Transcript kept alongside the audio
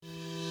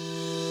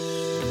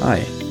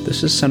Hi,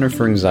 this is Center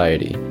for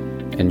Anxiety,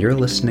 and you're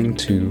listening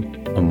to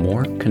A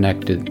More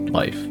Connected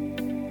Life.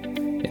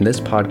 In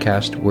this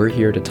podcast, we're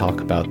here to talk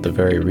about the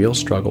very real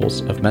struggles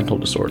of mental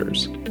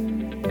disorders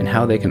and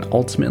how they can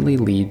ultimately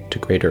lead to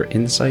greater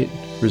insight,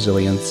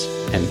 resilience,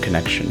 and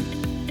connection.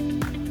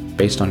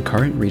 Based on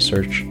current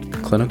research,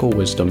 clinical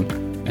wisdom,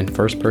 and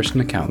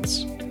first-person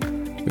accounts,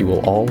 we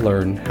will all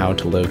learn how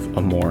to live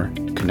a more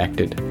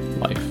connected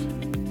life.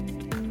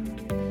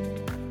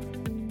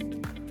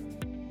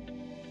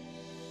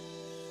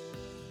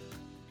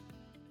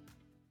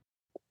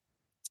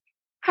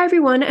 Hi,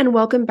 everyone, and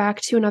welcome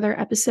back to another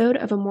episode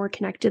of A More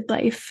Connected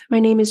Life. My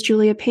name is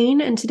Julia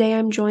Payne, and today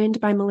I'm joined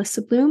by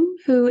Melissa Bloom,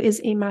 who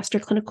is a master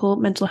clinical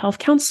mental health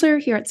counselor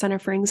here at Center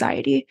for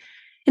Anxiety.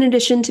 In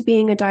addition to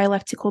being a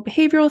dialectical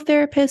behavioral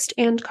therapist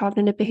and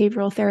cognitive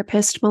behavioral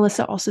therapist,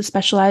 Melissa also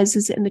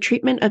specializes in the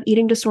treatment of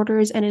eating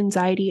disorders and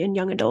anxiety in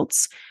young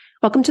adults.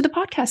 Welcome to the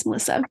podcast,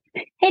 Melissa.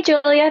 Hey,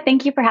 Julia.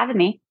 Thank you for having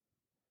me.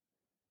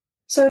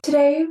 So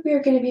today we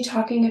are going to be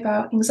talking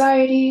about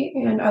anxiety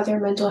and other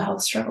mental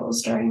health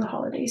struggles during the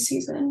holiday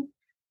season.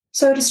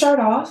 So to start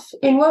off,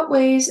 in what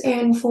ways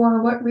and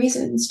for what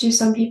reasons do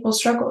some people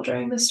struggle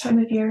during this time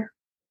of year?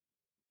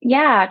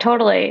 Yeah,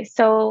 totally.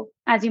 So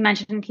as you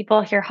mentioned,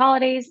 people hear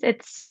holidays,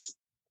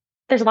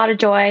 there's a lot of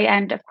joy,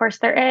 and of course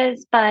there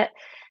is, but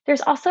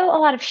there's also a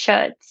lot of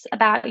shoulds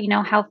about,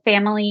 how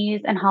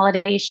families and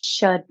holidays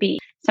should be.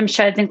 Some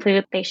shoulds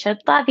include they should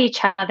love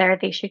each other,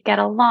 they should get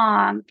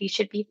along, these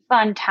should be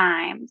fun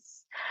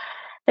times.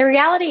 The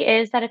reality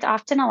is that it's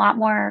often a lot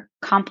more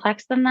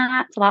complex than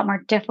that. It's a lot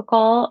more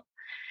difficult.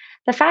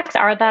 The facts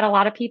are that a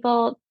lot of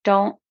people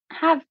don't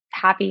have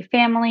happy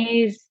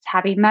families,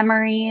 happy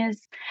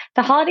memories.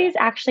 The holidays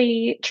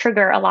actually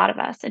trigger a lot of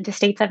us into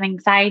states of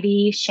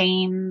anxiety,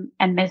 shame,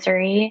 and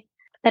misery.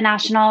 The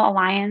National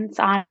Alliance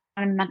on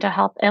Mental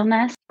Health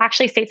Illness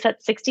actually states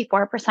that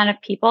 64%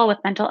 of people with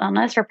mental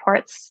illness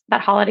reports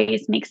that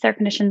holidays makes their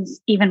conditions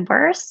even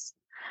worse.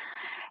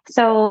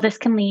 So this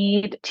can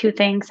lead to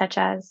things such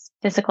as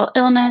physical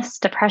illness,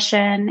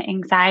 depression,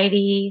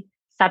 anxiety,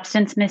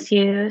 substance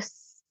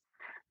misuse.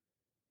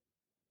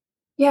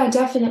 Yeah,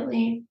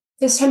 definitely.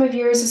 This time of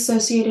year is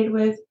associated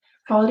with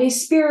holiday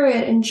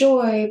spirit and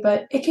joy,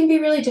 but it can be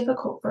really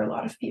difficult for a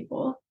lot of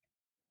people.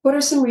 What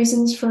are some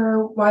reasons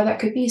for why that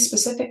could be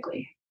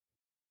specifically?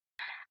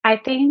 I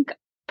think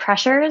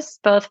pressures,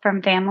 both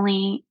from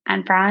family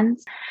and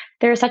friends.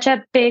 There's such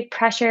a big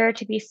pressure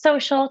to be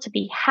social, to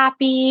be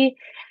happy,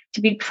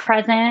 to be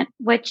present,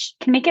 which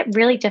can make it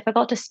really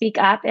difficult to speak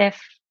up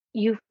if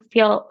you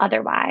feel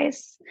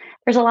otherwise.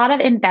 There's a lot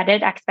of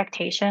embedded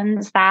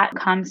expectations that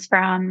comes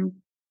from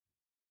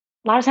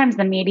a lot of times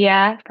the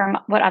media, from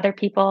what other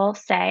people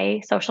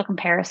say, social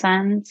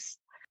comparisons.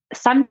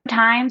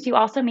 Sometimes you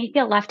also may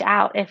feel left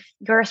out if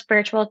your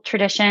spiritual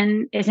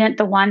tradition isn't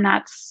the one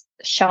that's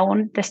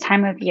shown this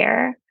time of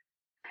year.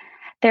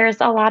 There's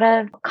a lot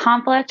of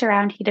conflict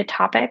around heated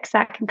topics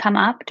that can come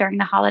up during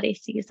the holiday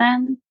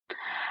season.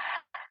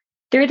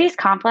 Through these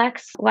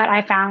conflicts, what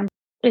I found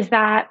is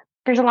that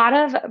there's a lot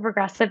of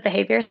regressive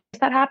behaviors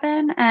that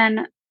happen.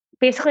 And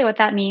basically, what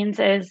that means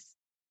is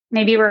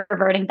maybe we're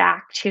reverting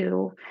back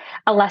to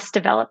a less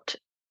developed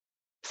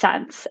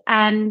sense.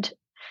 And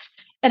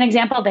an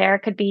example there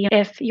could be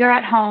if you're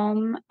at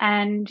home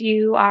and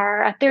you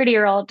are a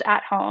 30-year-old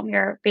at home,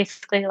 you're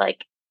basically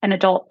like an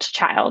adult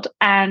child,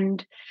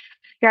 and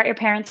you're at your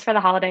parents for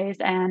the holidays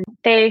and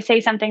they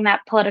say something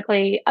that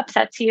politically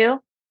upsets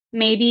you.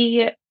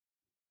 Maybe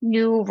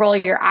you roll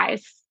your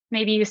eyes.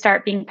 Maybe you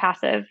start being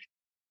passive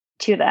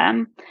to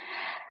them.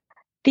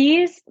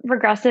 These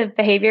regressive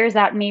behaviors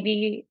that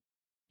maybe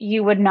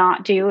you would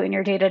not do in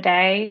your day to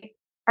day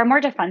are more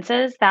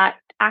defenses that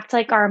act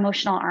like our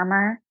emotional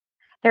armor.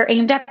 They're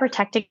aimed at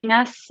protecting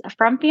us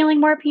from feeling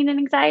more pain and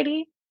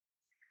anxiety,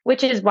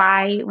 which is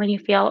why when you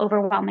feel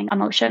overwhelming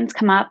emotions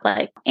come up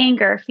like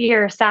anger,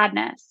 fear,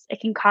 sadness, it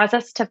can cause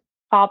us to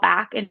fall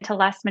back into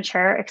less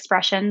mature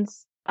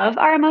expressions of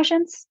our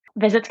emotions.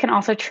 Visits can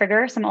also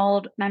trigger some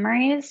old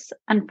memories.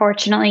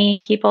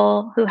 Unfortunately,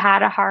 people who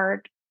had a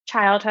hard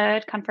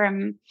childhood come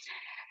from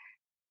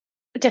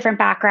different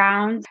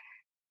backgrounds.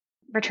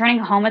 Returning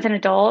home as an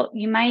adult,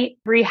 you might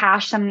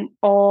rehash some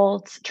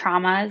old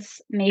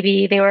traumas.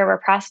 Maybe they were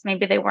repressed,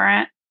 maybe they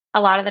weren't. A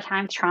lot of the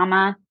time,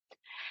 trauma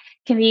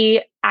can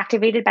be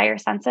activated by your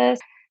senses.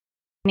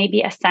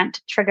 Maybe a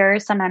scent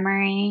triggers a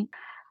memory,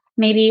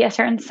 maybe a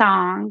certain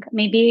song,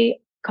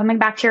 maybe coming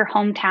back to your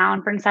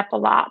hometown brings up a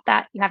lot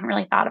that you haven't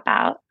really thought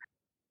about.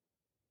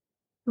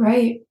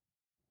 Right.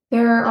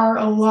 There are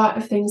a lot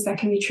of things that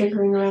can be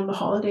triggering around the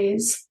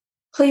holidays.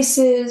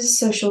 Places,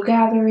 social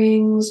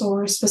gatherings,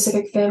 or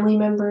specific family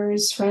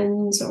members,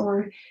 friends,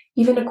 or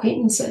even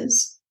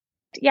acquaintances.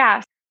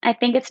 Yeah, I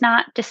think it's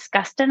not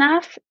discussed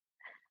enough.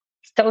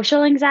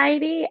 Social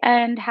anxiety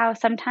and how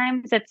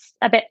sometimes it's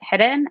a bit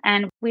hidden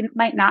and we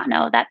might not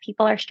know that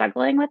people are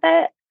struggling with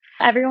it.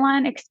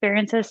 Everyone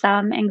experiences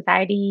some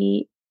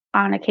anxiety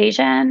on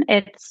occasion.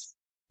 It's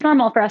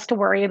normal for us to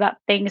worry about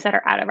things that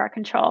are out of our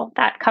control.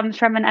 That comes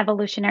from an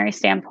evolutionary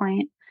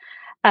standpoint.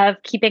 of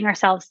keeping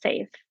ourselves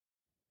safe.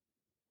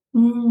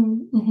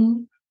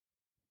 Mm-hmm.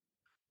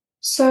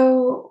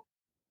 So,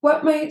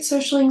 what might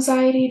social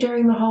anxiety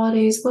during the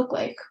holidays look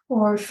like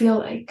or feel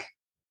like?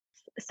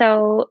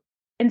 So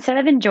instead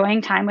of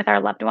enjoying time with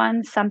our loved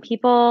ones, some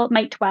people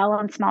might dwell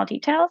on small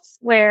details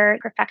where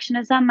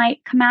perfectionism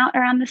might come out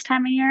around this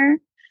time of year.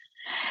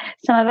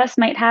 Some of us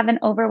might have an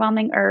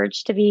overwhelming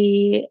urge to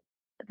be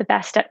the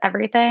best at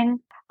everything.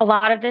 A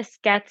lot of this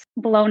gets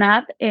blown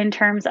up in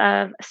terms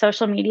of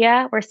social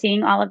media. We're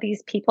seeing all of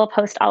these people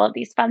post all of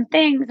these fun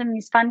things and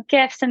these fun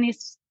gifts and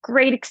these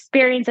great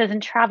experiences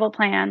and travel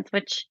plans,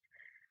 which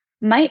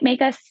might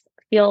make us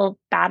feel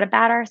bad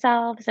about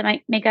ourselves. It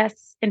might make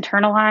us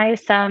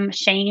internalize some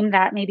shame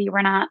that maybe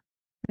we're not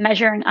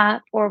measuring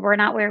up or we're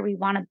not where we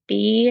want to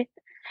be.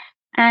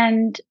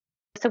 And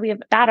so we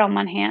have that on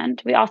one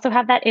hand. We also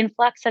have that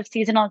influx of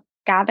seasonal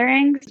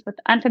gatherings with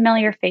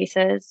unfamiliar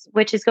faces,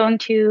 which is going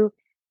to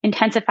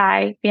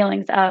intensify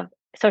feelings of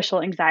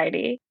social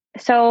anxiety.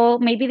 So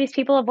maybe these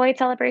people avoid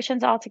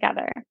celebrations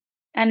altogether.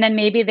 And then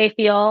maybe they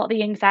feel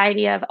the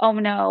anxiety of, oh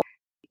no,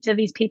 do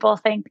these people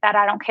think that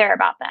I don't care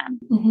about them?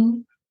 Mm-hmm.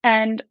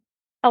 And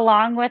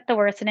along with the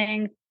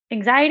worsening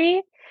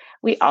anxiety,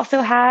 we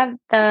also have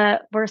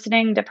the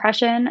worsening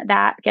depression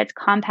that gets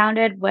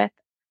compounded with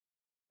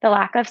the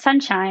lack of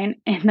sunshine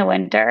in the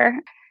winter.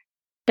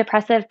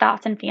 Depressive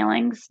thoughts and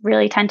feelings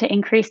really tend to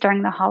increase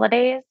during the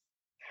holidays.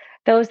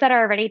 Those that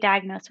are already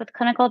diagnosed with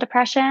clinical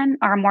depression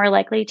are more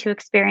likely to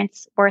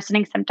experience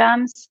worsening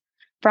symptoms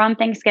from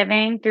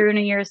Thanksgiving through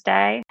New Year's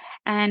Day.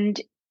 And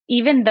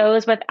even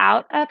those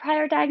without a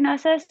prior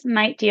diagnosis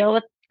might deal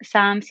with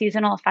some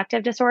seasonal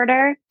affective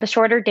disorder. The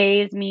shorter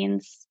days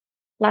means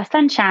less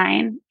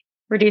sunshine.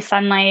 Reduced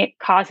sunlight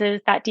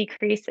causes that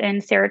decrease in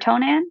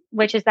serotonin,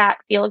 which is that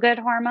feel good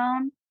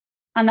hormone.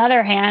 On the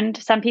other hand,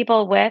 some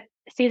people with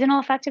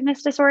seasonal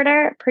affectiveness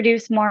disorder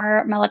produce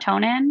more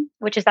melatonin,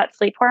 which is that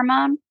sleep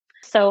hormone.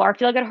 So our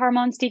feel good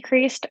hormones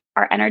decreased,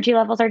 our energy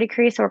levels are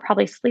decreased, so we're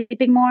probably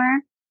sleeping more.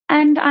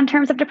 And on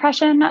terms of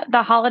depression,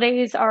 the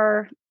holidays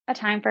are a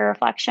time for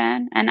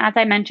reflection. And as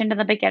I mentioned in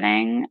the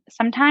beginning,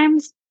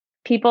 sometimes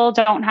people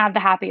don't have the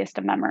happiest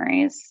of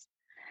memories.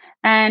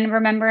 And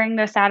remembering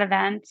those sad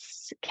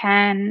events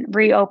can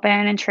reopen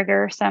and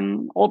trigger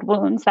some old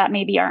wounds that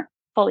maybe aren't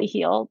fully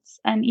healed.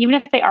 And even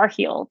if they are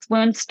healed,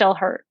 wounds still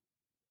hurt.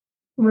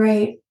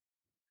 Right.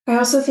 I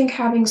also think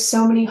having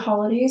so many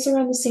holidays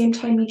around the same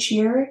time each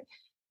year,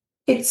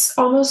 it's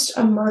almost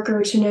a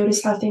marker to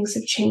notice how things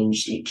have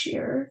changed each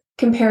year,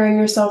 comparing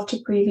yourself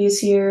to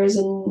previous years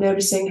and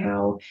noticing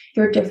how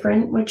you're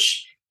different,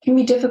 which can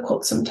be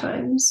difficult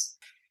sometimes.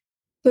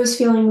 Those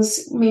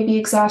feelings may be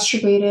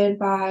exacerbated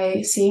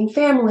by seeing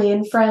family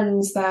and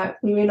friends that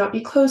we may not be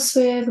close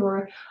with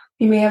or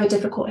we may have a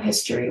difficult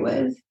history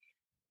with.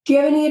 Do you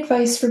have any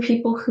advice for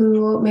people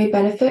who may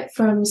benefit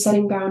from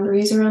setting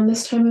boundaries around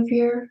this time of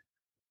year?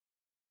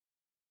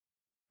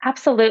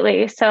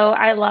 Absolutely. So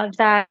I love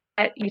that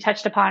you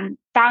touched upon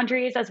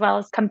boundaries as well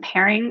as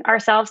comparing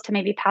ourselves to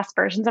maybe past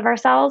versions of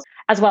ourselves,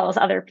 as well as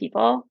other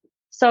people.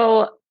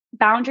 So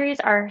boundaries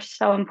are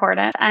so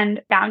important,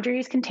 and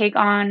boundaries can take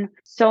on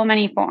so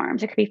many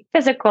forms. It could be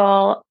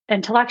physical,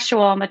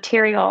 intellectual,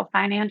 material,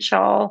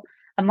 financial,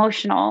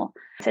 emotional.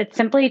 So it's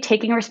simply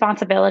taking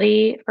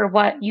responsibility for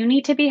what you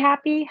need to be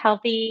happy,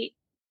 healthy,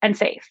 and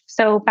safe.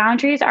 So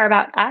boundaries are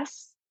about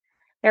us.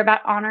 They're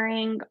about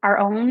honoring our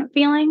own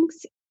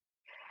feelings.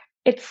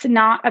 It's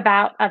not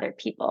about other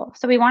people.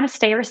 So we want to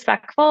stay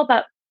respectful,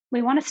 but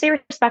we want to stay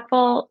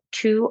respectful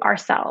to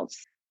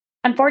ourselves.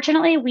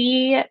 Unfortunately,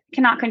 we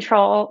cannot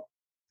control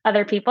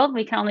other people.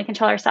 We can only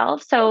control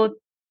ourselves. So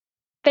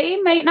they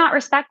might not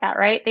respect that,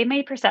 right? They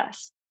may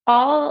persist.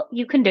 All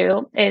you can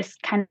do is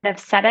kind of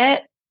set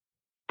it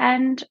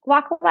and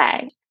walk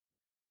away.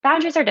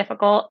 Boundaries are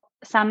difficult.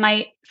 Some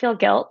might feel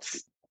guilt.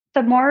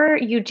 The more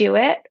you do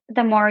it,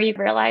 the more you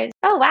realize,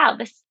 oh, wow,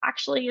 this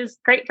actually is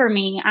great for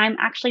me. I'm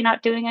actually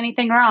not doing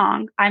anything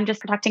wrong. I'm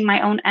just protecting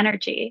my own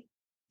energy.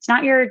 It's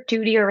not your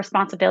duty or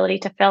responsibility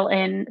to fill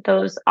in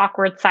those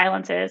awkward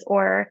silences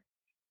or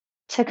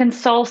to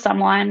console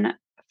someone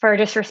for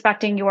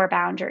disrespecting your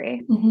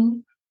boundary. Mm-hmm.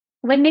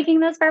 When making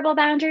those verbal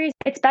boundaries,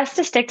 it's best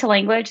to stick to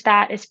language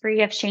that is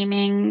free of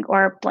shaming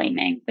or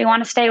blaming. We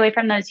want to stay away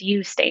from those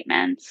you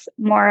statements,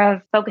 more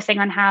of focusing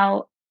on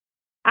how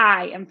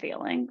I am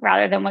feeling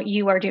rather than what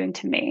you are doing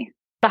to me.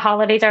 The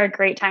holidays are a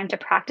great time to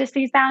practice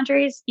these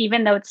boundaries,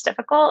 even though it's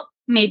difficult.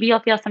 Maybe you'll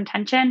feel some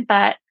tension,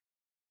 but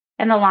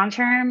in the long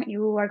term,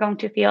 you are going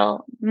to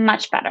feel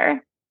much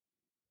better.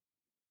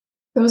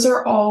 Those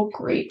are all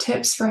great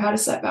tips for how to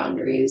set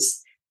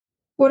boundaries.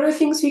 What are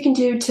things we can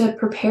do to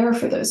prepare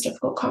for those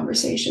difficult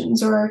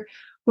conversations, or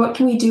what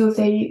can we do if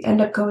they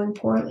end up going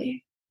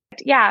poorly?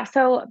 Yeah,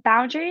 so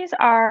boundaries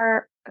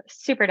are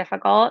super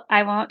difficult.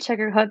 I won't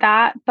sugarcoat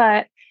that,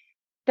 but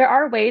there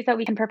are ways that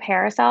we can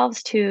prepare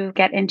ourselves to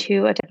get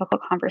into a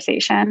difficult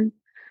conversation.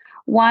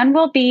 One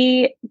will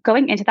be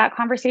going into that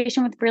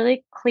conversation with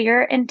really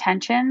clear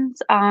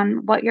intentions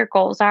on what your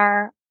goals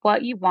are,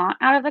 what you want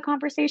out of the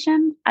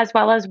conversation, as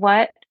well as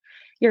what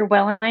you're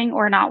willing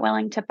or not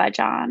willing to budge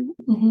on.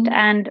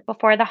 And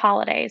before the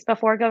holidays,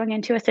 before going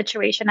into a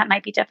situation that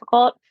might be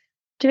difficult,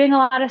 doing a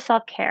lot of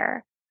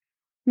self-care,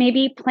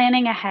 maybe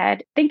planning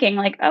ahead, thinking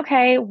like,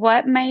 okay,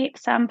 what might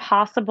some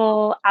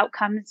possible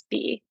outcomes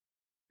be?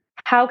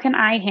 How can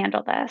I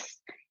handle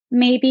this?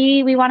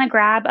 Maybe we want to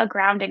grab a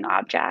grounding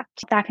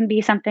object. That can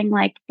be something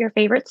like your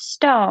favorite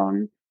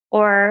stone,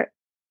 or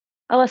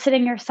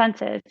eliciting your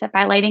senses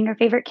by lighting your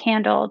favorite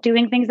candle,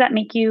 doing things that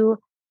make you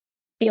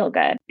feel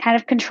good, kind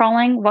of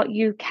controlling what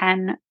you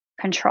can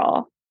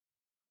control.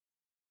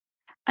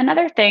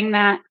 Another thing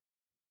that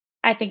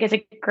I think is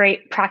a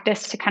great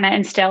practice to kind of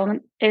instill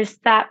is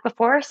that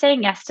before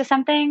saying yes to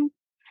something,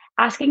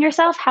 asking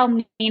yourself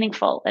how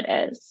meaningful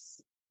it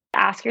is.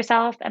 Ask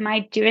yourself, am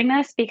I doing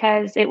this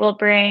because it will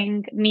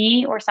bring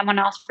me or someone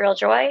else real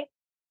joy?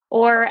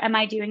 Or am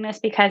I doing this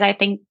because I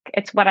think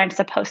it's what I'm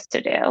supposed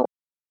to do?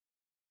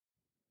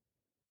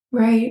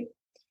 Right.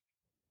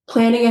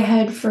 Planning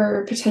ahead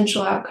for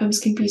potential outcomes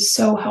can be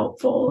so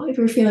helpful if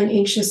you're feeling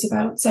anxious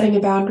about setting a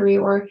boundary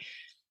or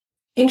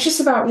anxious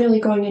about really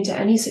going into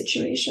any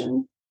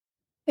situation.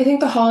 I think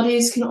the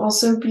holidays can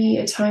also be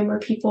a time where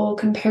people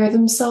compare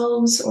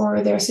themselves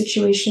or their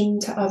situation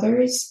to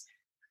others.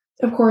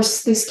 Of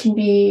course, this can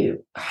be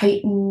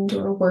heightened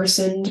or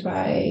worsened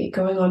by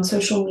going on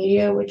social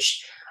media,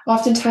 which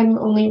oftentimes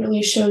only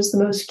really shows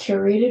the most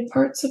curated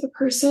parts of a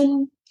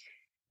person.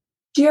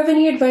 Do you have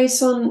any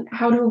advice on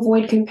how to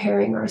avoid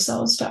comparing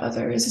ourselves to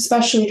others,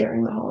 especially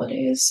during the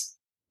holidays?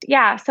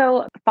 Yeah,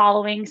 so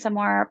following some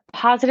more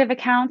positive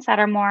accounts that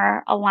are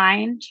more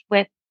aligned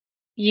with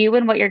you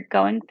and what you're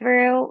going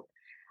through.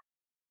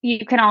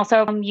 You can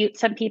also mute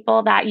some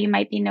people that you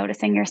might be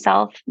noticing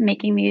yourself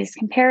making these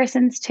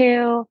comparisons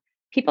to.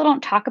 People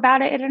don't talk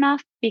about it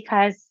enough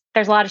because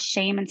there's a lot of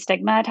shame and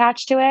stigma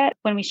attached to it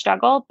when we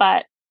struggle,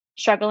 but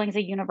struggling is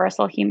a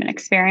universal human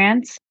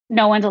experience.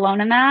 No one's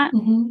alone in that.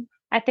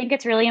 I think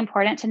it's really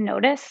important to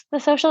notice the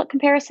social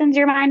comparisons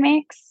your mind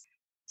makes.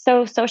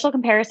 So social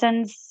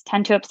comparisons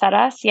tend to upset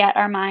us, yet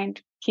our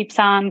mind keeps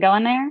on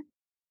going there.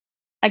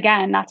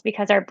 Again, that's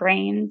because our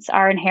brains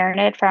are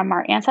inherited from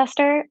our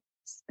ancestors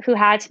who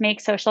had to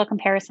make social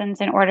comparisons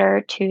in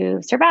order to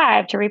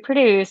survive, to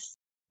reproduce.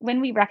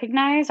 When we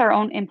recognize our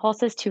own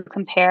impulses to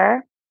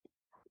compare,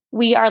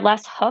 we are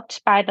less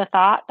hooked by the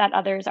thought that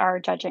others are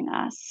judging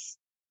us.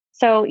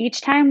 So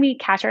each time we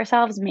catch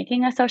ourselves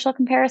making a social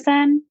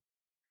comparison,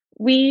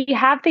 we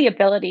have the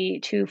ability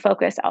to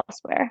focus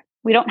elsewhere.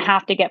 We don't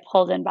have to get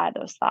pulled in by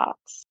those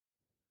thoughts.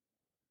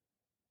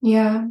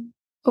 Yeah.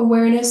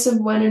 Awareness of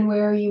when and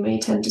where you may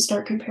tend to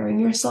start comparing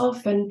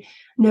yourself and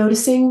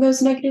noticing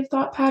those negative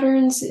thought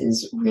patterns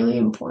is really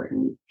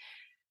important.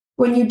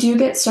 When you do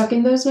get stuck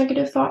in those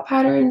negative thought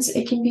patterns,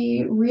 it can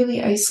be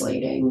really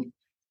isolating.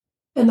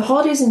 And the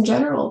holidays in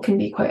general can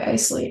be quite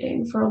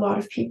isolating for a lot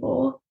of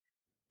people.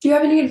 Do you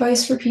have any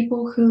advice for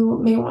people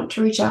who may want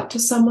to reach out to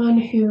someone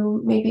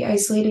who may be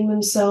isolating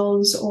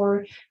themselves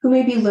or who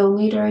may be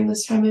lonely during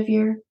this time of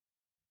year?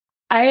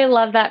 I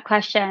love that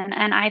question.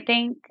 And I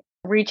think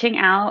reaching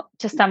out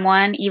to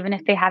someone, even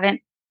if they haven't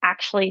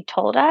actually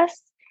told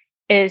us,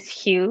 is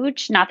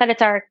huge. Not that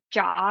it's our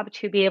job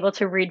to be able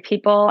to read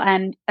people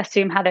and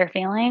assume how they're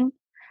feeling.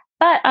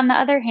 But on the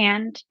other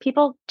hand,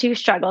 people do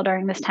struggle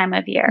during this time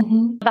of year.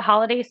 The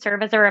holidays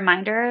serve as a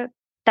reminder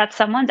that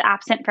someone's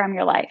absent from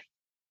your life.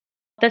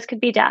 This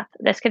could be death.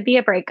 This could be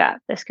a breakup.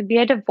 This could be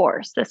a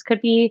divorce. This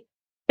could be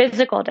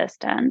physical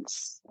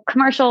distance.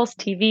 Commercials,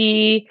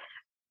 TV,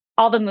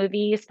 all the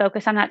movies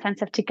focus on that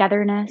sense of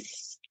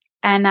togetherness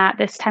and that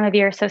this time of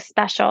year is so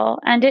special.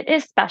 And it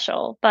is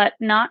special, but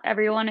not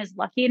everyone is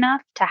lucky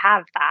enough to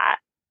have that.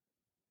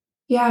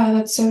 Yeah,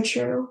 that's so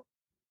true.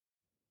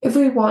 If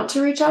we want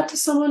to reach out to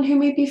someone who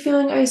may be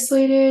feeling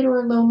isolated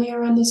or lonely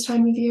around this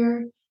time of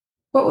year,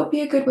 what would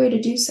be a good way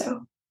to do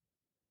so?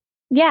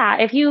 Yeah,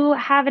 if you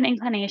have an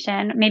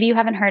inclination, maybe you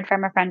haven't heard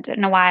from a friend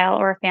in a while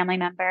or a family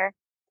member,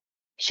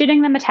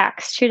 shooting them a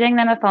text, shooting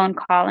them a phone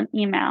call, an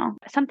email,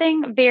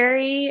 something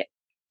very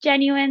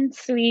genuine,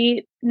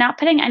 sweet, not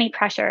putting any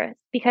pressure,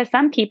 because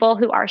some people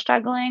who are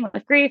struggling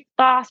with grief,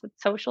 loss, with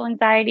social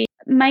anxiety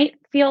might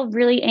feel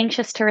really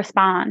anxious to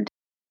respond.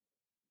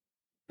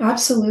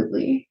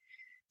 Absolutely.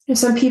 And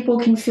some people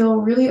can feel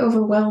really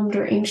overwhelmed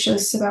or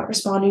anxious about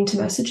responding to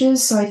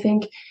messages. So I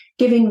think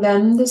giving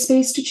them the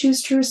space to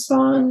choose to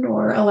respond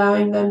or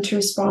allowing them to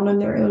respond on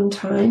their own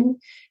time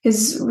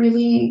is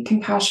really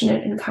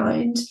compassionate and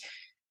kind.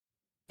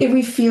 If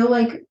we feel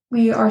like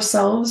we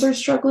ourselves are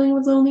struggling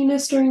with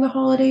loneliness during the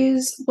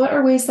holidays, what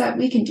are ways that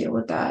we can deal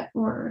with that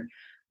or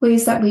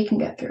ways that we can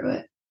get through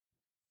it?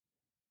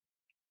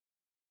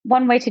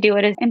 One way to do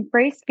it is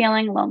embrace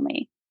feeling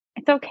lonely.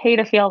 It's okay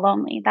to feel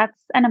lonely. That's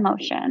an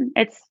emotion.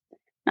 It's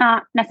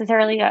not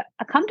necessarily a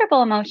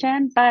comfortable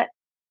emotion, but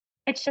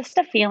it's just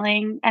a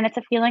feeling. And it's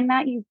a feeling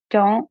that you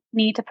don't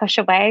need to push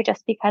away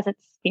just because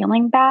it's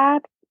feeling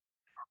bad.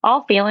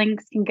 All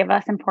feelings can give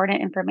us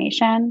important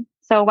information.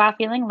 So while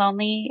feeling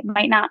lonely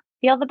might not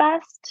feel the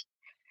best,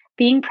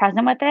 being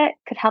present with it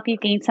could help you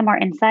gain some more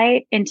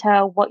insight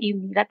into what you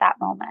need at that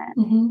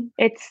moment.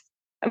 It's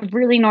a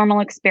really normal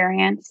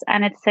experience,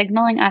 and it's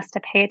signaling us to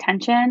pay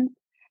attention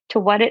to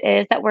what it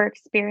is that we're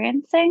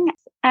experiencing.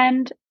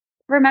 And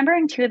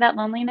remembering too that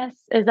loneliness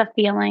is a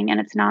feeling and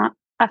it's not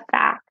a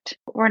fact.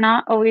 We're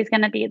not always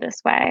going to be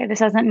this way. This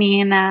doesn't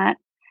mean that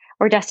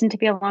we're destined to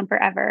be alone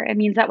forever. It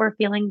means that we're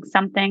feeling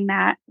something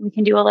that we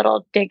can do a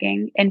little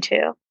digging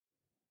into.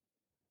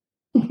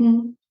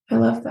 I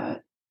love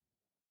that.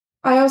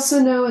 I also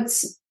know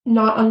it's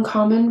not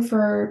uncommon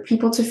for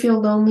people to feel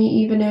lonely,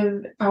 even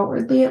if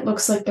outwardly it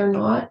looks like they're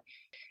not,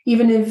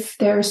 even if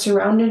they're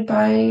surrounded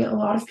by a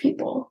lot of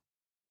people.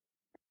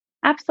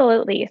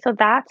 Absolutely. So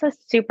that's a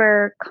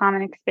super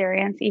common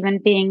experience, even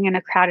being in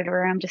a crowded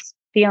room, just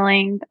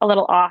feeling a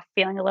little off,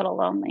 feeling a little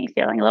lonely,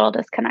 feeling a little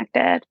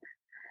disconnected.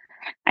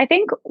 I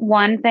think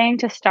one thing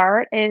to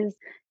start is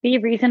be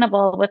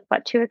reasonable with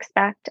what to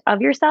expect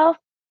of yourself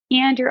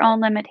and your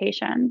own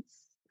limitations.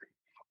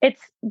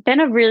 It's been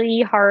a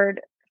really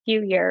hard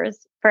few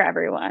years for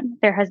everyone.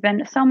 There has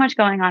been so much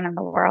going on in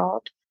the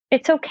world.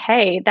 It's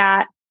okay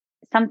that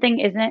something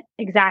isn't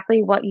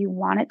exactly what you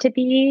want it to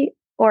be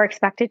or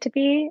expect it to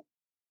be,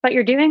 but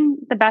you're doing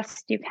the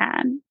best you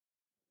can.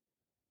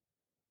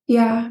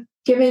 Yeah,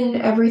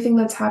 given everything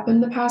that's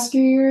happened the past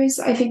few years,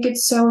 I think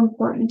it's so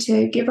important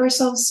to give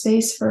ourselves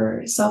space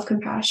for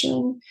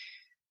self-compassion.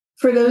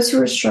 For those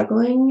who are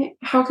struggling,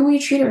 how can we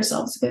treat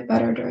ourselves a bit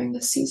better during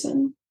this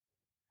season?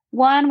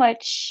 One,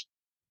 which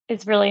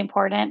is really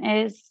important,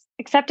 is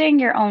accepting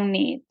your own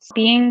needs,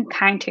 being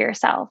kind to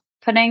yourself,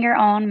 putting your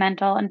own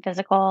mental and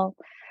physical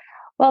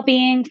well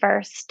being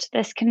first.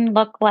 This can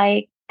look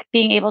like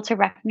being able to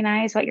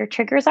recognize what your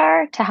triggers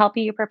are to help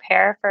you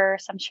prepare for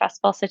some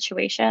stressful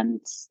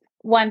situations.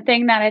 One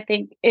thing that I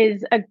think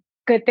is a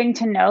good thing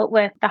to note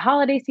with the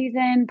holiday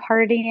season,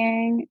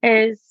 partying,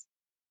 is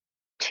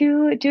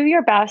to do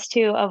your best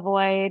to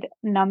avoid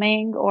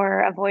numbing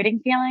or avoiding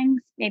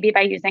feelings, maybe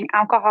by using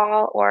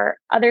alcohol or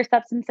other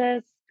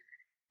substances.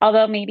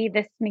 Although maybe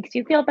this makes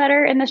you feel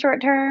better in the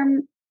short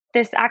term,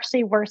 this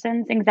actually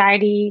worsens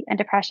anxiety and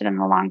depression in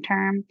the long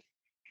term.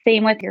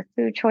 Same with your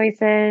food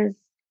choices,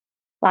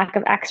 lack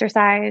of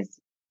exercise.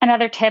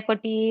 Another tip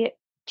would be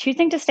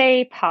choosing to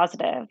stay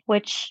positive,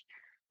 which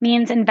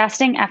means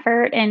investing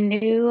effort in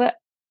new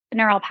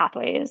neural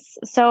pathways.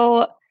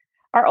 So,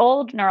 our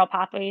old neural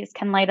pathways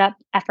can light up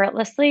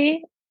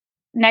effortlessly.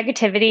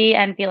 Negativity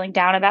and feeling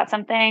down about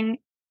something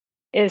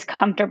is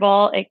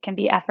comfortable, it can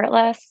be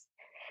effortless.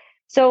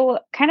 So,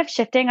 kind of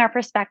shifting our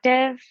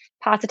perspective,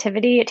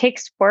 positivity, it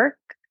takes work,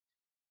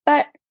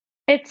 but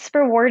it's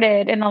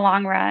rewarded in the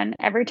long run.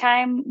 Every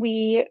time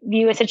we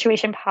view a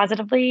situation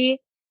positively,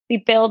 we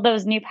build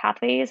those new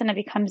pathways and it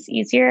becomes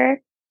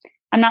easier.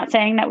 I'm not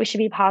saying that we should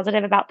be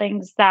positive about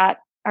things that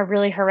are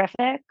really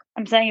horrific.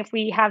 I'm saying if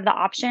we have the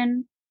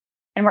option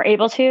and we're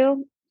able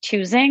to,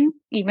 choosing,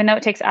 even though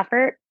it takes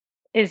effort,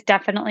 is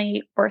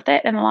definitely worth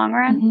it in the long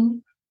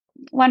run.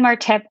 One more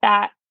tip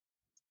that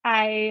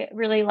I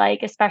really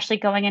like, especially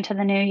going into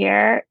the new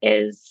year,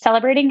 is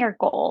celebrating your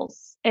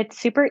goals. It's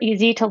super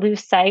easy to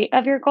lose sight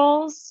of your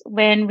goals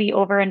when we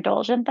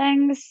overindulge in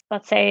things.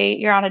 Let's say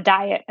you're on a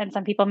diet, and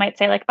some people might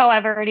say, like, oh,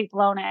 I've already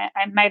blown it.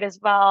 I might as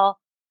well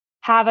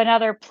have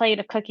another plate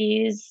of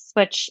cookies,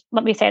 which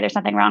let me say there's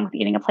nothing wrong with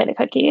eating a plate of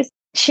cookies.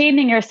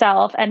 Shaming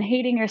yourself and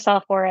hating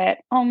yourself for it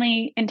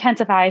only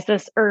intensifies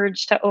this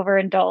urge to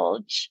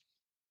overindulge.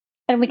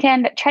 And we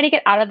can try to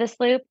get out of this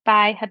loop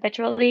by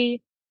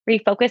habitually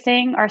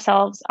refocusing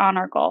ourselves on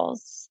our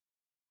goals.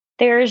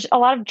 There's a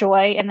lot of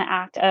joy in the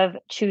act of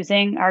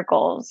choosing our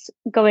goals,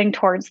 going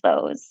towards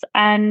those,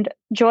 and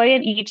joy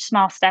in each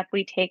small step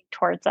we take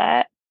towards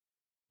it.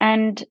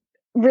 And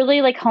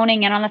really like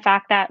honing in on the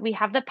fact that we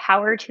have the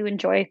power to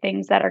enjoy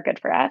things that are good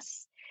for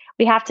us.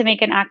 We have to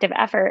make an active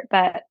effort,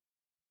 but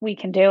we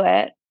can do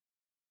it.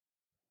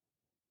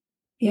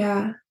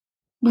 Yeah,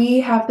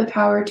 we have the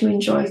power to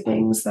enjoy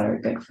things that are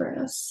good for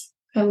us.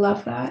 I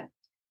love that.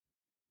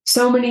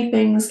 So many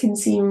things can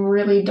seem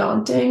really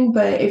daunting,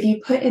 but if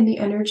you put in the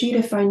energy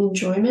to find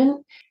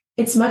enjoyment,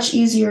 it's much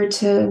easier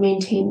to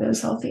maintain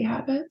those healthy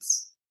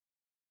habits.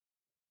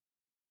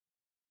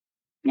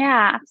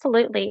 Yeah,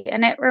 absolutely.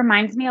 And it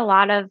reminds me a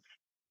lot of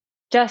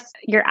just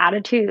your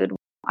attitude.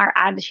 Our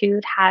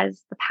attitude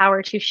has the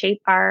power to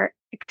shape our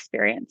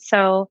experience.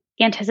 So,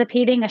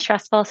 anticipating a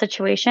stressful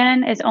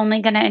situation is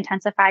only going to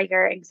intensify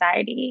your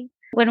anxiety.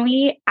 When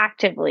we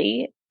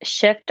actively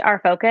shift our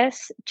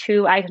focus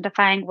to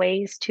identifying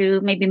ways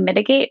to maybe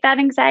mitigate that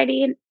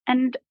anxiety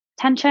and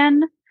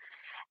tension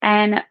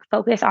and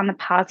focus on the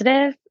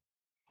positive,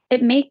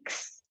 it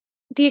makes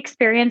the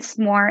experience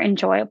more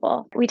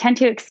enjoyable. We tend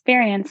to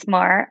experience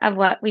more of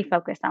what we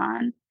focus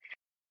on.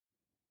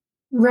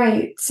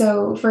 Right.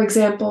 So, for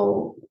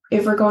example,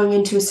 if we're going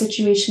into a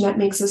situation that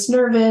makes us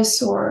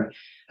nervous or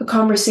a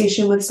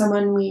conversation with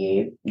someone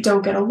we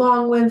don't get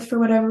along with for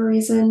whatever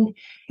reason,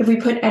 if we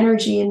put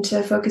energy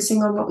into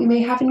focusing on what we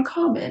may have in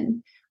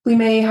common, we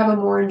may have a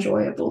more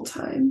enjoyable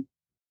time.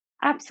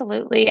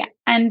 Absolutely.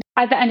 And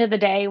at the end of the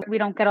day, we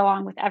don't get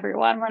along with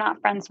everyone. We're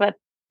not friends with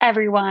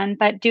everyone,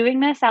 but doing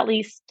this at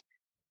least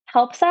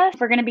helps us. If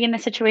we're going to be in the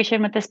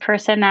situation with this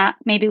person that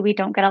maybe we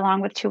don't get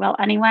along with too well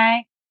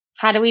anyway,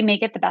 how do we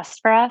make it the best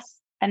for us?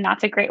 And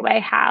that's a great way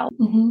how.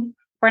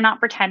 We're not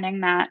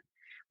pretending that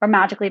we're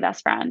magically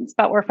best friends,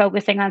 but we're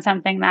focusing on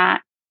something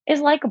that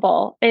is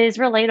likable, is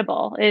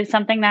relatable, is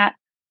something that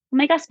will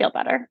make us feel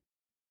better.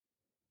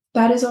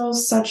 That is all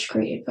such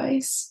great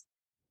advice.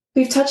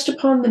 We've touched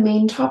upon the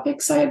main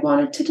topics I had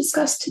wanted to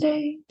discuss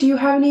today. Do you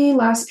have any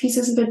last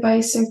pieces of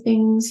advice or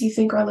things you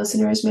think our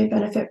listeners may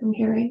benefit from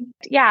hearing?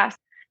 Yeah.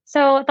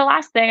 So the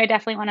last thing I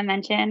definitely want to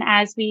mention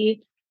as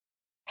we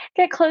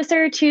get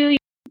closer to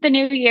the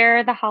new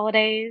year, the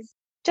holidays,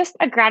 just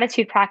a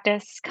gratitude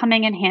practice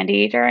coming in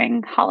handy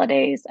during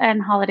holidays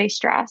and holiday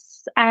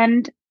stress,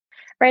 and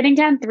writing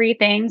down 3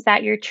 things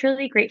that you're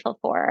truly grateful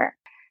for.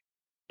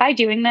 By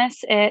doing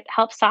this, it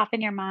helps soften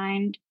your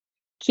mind,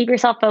 keep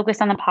yourself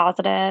focused on the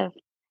positive.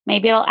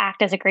 Maybe it'll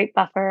act as a great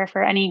buffer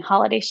for any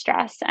holiday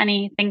stress,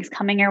 any things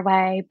coming your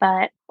way.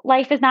 But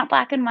life is not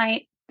black and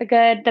white, the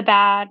good, the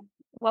bad,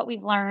 what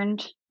we've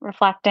learned,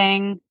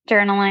 reflecting,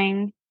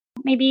 journaling,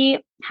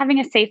 maybe having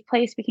a safe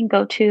place we can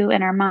go to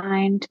in our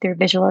mind through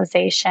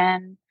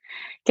visualization,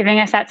 giving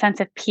us that sense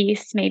of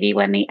peace, maybe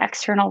when the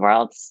external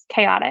world's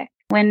chaotic.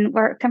 When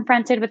we're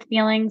confronted with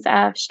feelings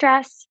of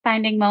stress,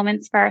 finding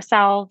moments for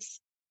ourselves,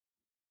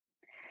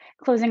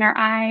 closing our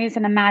eyes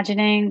and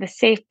imagining the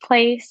safe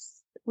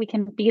place. We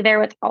can be there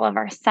with all of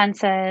our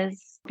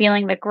senses,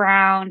 feeling the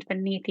ground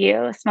beneath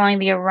you, smelling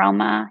the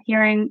aroma,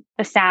 hearing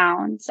the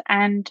sounds,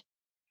 and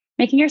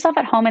making yourself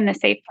at home in the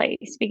safe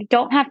place. We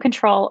don't have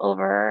control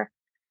over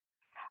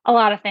a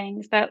lot of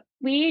things, but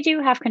we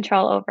do have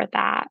control over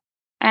that.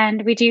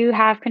 And we do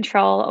have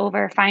control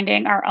over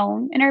finding our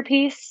own inner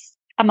peace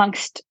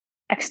amongst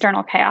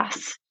external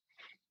chaos.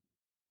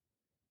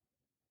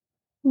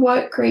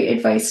 What great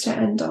advice to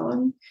end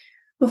on.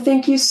 Well,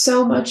 thank you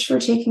so much for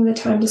taking the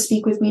time to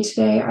speak with me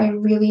today. I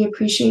really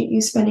appreciate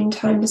you spending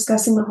time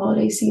discussing the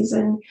holiday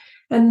season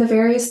and the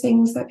various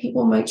things that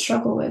people might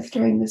struggle with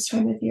during this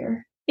time of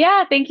year.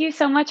 Yeah, thank you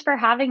so much for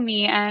having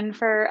me. And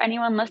for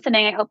anyone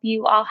listening, I hope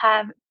you all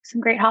have some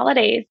great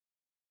holidays.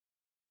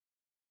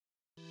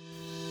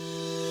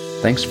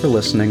 Thanks for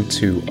listening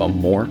to A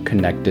More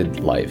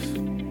Connected Life.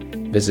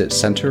 Visit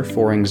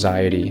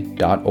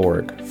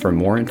centerforanxiety.org for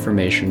more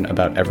information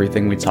about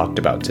everything we talked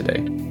about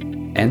today,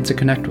 and to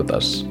connect with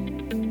us.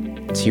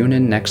 Tune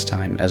in next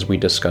time as we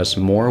discuss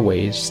more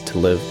ways to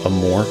live a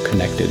more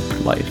connected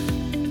life.